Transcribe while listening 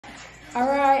All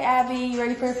right, Abby, you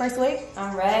ready for your first wig?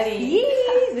 I'm ready.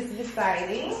 Yee! This is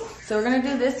exciting. So we're gonna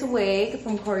do this wig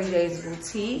from Corey J's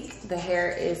Boutique. The hair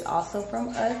is also from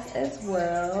us as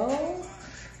well.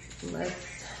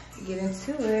 Let's get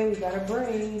into it. We got a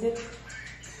braid.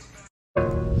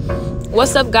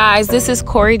 What's up, guys? This is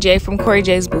Corey J from Corey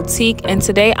J's Boutique, and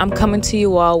today I'm coming to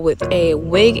you all with a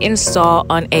wig install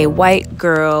on a white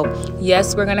girl.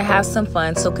 Yes, we're gonna have some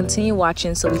fun, so continue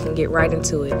watching so we can get right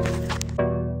into it.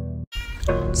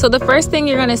 So the first thing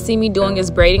you're gonna see me doing is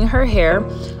braiding her hair.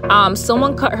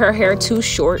 Someone cut her hair too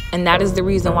short, and that is the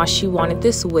reason why she wanted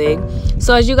this wig.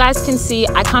 So as you guys can see,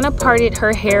 I kind of parted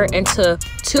her hair into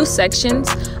two sections.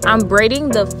 I'm braiding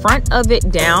the front of it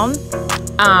down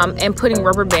and putting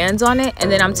rubber bands on it,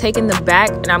 and then I'm taking the back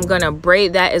and I'm gonna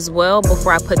braid that as well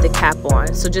before I put the cap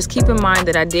on. So just keep in mind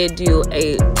that I did do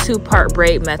a two-part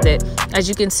braid method. As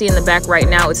you can see in the back right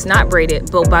now, it's not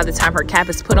braided, but by the time her cap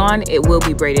is put on, it will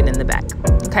be braided in the back.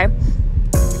 Okay,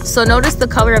 so notice the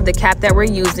color of the cap that we're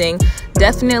using.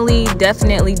 Definitely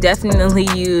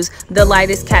use the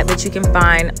lightest cap that you can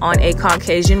find on a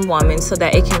Caucasian woman so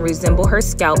that it can resemble her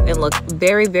scalp and look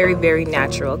very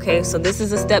natural. Okay, so this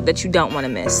is a step that you don't want to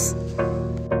miss.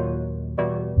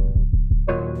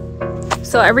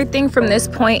 So everything from this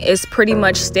point is pretty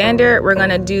much standard. We're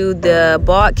gonna do the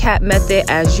bald cap method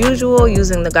as usual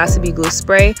using the Gossipy glue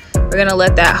spray. We're gonna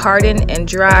let that harden and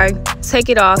dry, take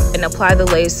it off, and apply the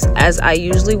lace as I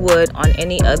usually would on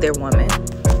any other woman.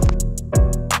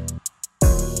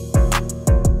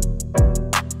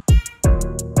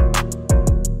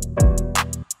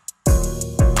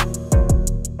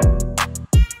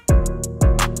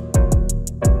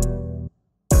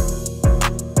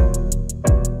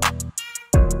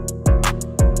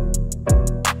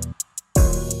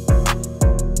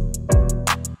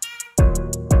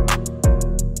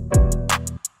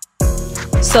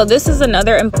 So this is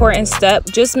another important step.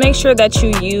 Just make sure that you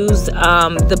use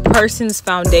the person's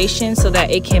foundation so that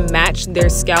it can match their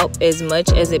scalp as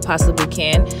much as it possibly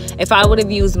can. If I would have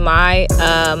used my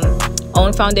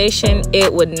own foundation,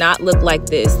 it would not look like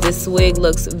this. This wig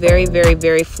looks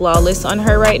very flawless on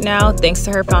her right now thanks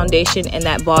to her foundation and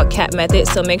that bald cap method.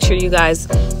 So make sure you guys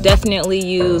definitely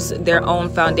use their own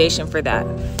foundation for that.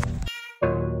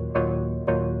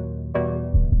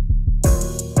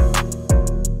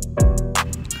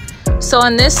 So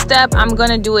in this step, I'm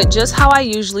gonna do it just how I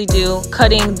usually do,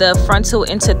 cutting the frontal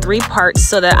into 3 parts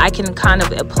so that I can kind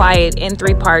of apply it in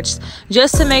 3 parts,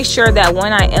 just to make sure that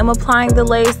when I am applying the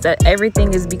lace that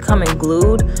everything is becoming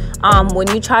glued. When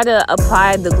you try to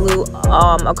apply the glue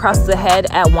across the head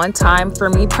at one time, for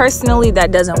me personally,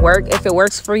 that doesn't work. If it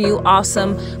works for you,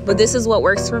 awesome, but this is what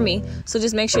works for me. So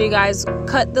just make sure you guys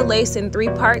cut the lace in 3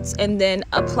 parts and then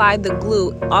apply the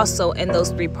glue also in those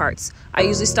 3 parts. I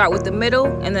usually start with the middle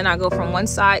and then I go from one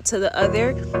side to the other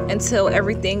until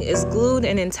everything is glued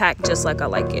and intact just like I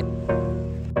like it.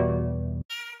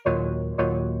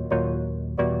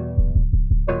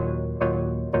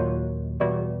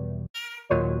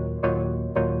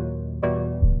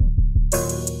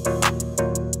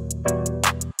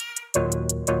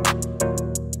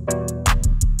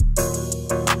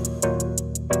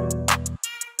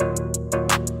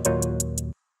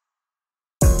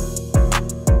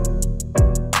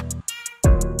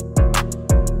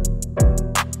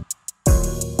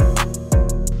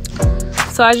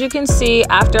 So as you can see,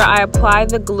 after I apply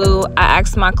the glue, I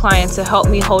asked my client to help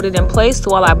me hold it in place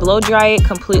while I blow dry it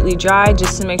completely dry,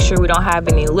 just to make sure we don't have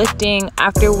any lifting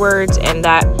afterwards and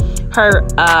that her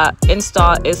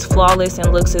install is flawless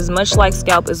and looks as much like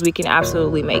scalp as we can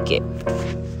absolutely make it.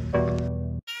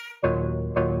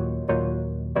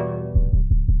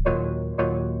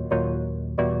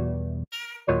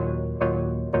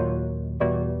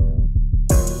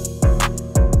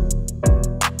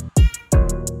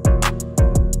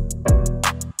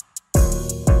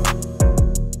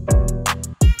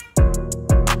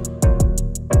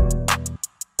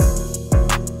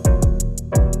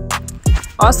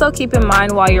 Also keep in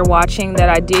mind while you're watching that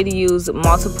I did use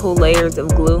multiple layers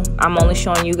of glue. I'm only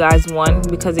showing you guys one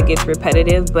because it gets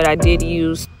repetitive, but I did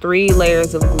use 3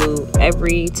 layers of glue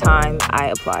every time I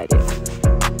applied it.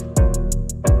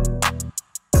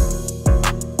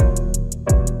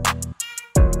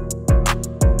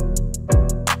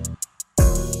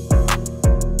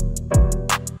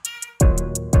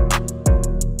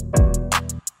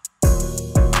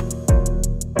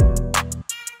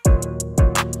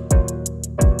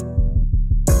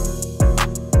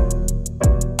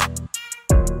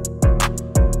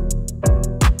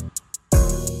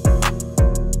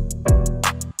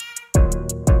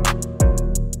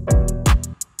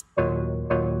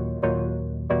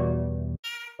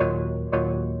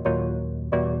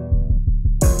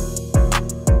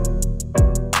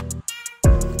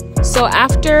 So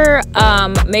after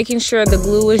making sure the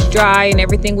glue was dry and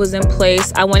everything was in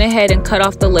place, I went ahead and cut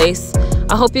off the lace.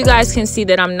 I hope you guys can see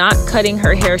that I'm not cutting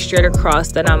her hair straight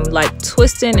across, that I'm like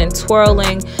twisting and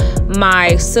twirling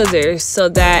my scissors so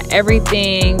that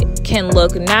everything can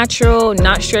look natural,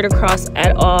 not straight across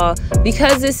at all.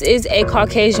 Because this is a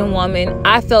Caucasian woman,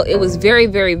 I felt it was very,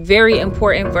 very, very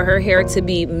important for her hair to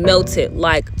be melted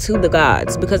like to the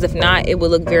gods, because if not, it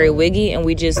would look very wiggy, and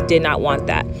we just did not want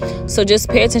that. So just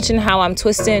pay attention to how I'm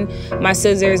twisting my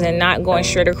scissors and not going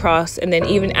straight across. And then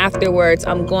even afterwards,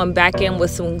 I'm going back in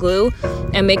with some glue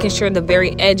and making sure the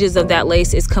very edges of that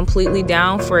lace is completely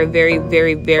down for a very,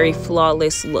 very, very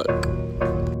flawless look.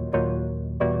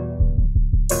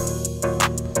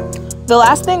 The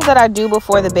last thing that I do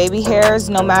before the baby hairs,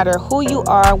 no matter who you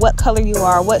are, what color you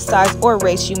are, what size or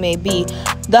race you may be,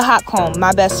 the hot comb,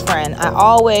 my best friend. I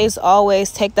always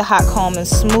take the hot comb and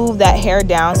smooth that hair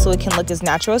down so it can look as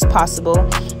natural as possible.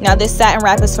 Now this satin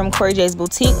wrap is from Cory J's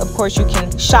Boutique. Of course, you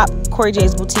can shop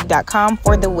CoryJ'sBoutique.com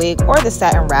for the wig or the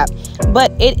satin wrap,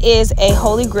 but it is a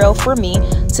holy grail for me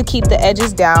to keep the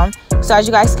edges down. So as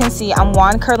you guys can see, I'm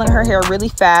wand curling her hair really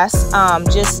fast.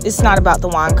 It's not about the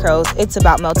wand curls, it's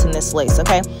about melting this lace,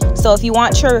 okay? So if you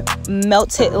want your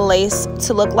melted lace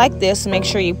to look like this, make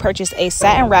sure you purchase a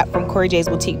satin wrap from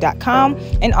CoryJ'sBoutique.com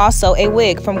and also a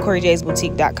wig from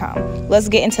CoryJ'sBoutique.com. Let's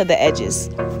get into the edges.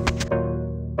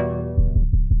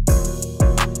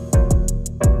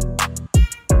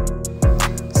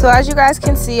 So as you guys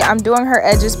can see, I'm doing her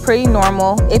edges pretty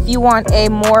normal. If you want a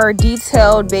more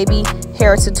detailed baby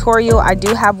hair tutorial, I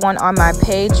do have one on my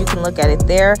page. You can look at it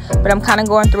there, but I'm kind of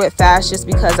going through it fast just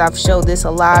because I've showed this a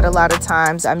lot of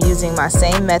times. I'm using my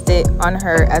same method on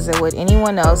her as I would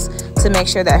anyone else to make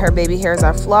sure that her baby hairs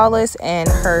are flawless and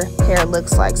her hair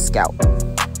looks like scalp.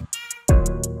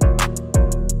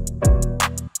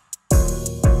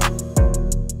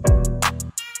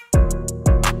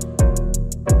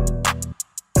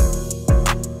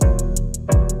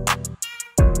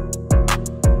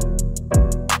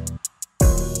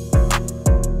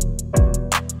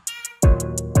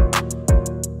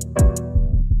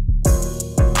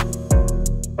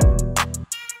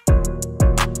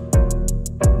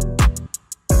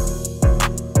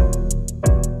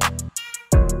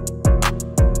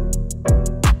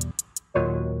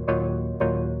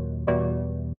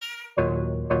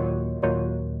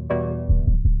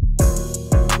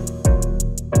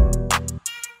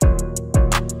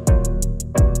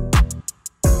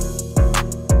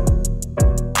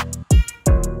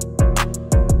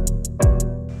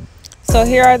 So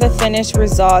here are the finished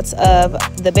results of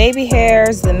the baby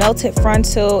hairs, the melted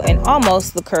frontal, and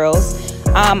almost the curls.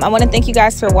 I want to thank you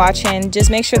guys for watching. Just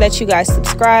make sure that you guys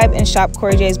subscribe and shop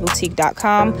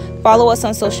CoryJ'sBoutique.com. Follow us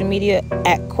on social media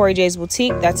at Cory J's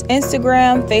Boutique. That's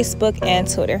Instagram, Facebook, and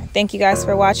Twitter. Thank you guys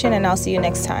for watching, and I'll see you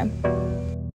next time.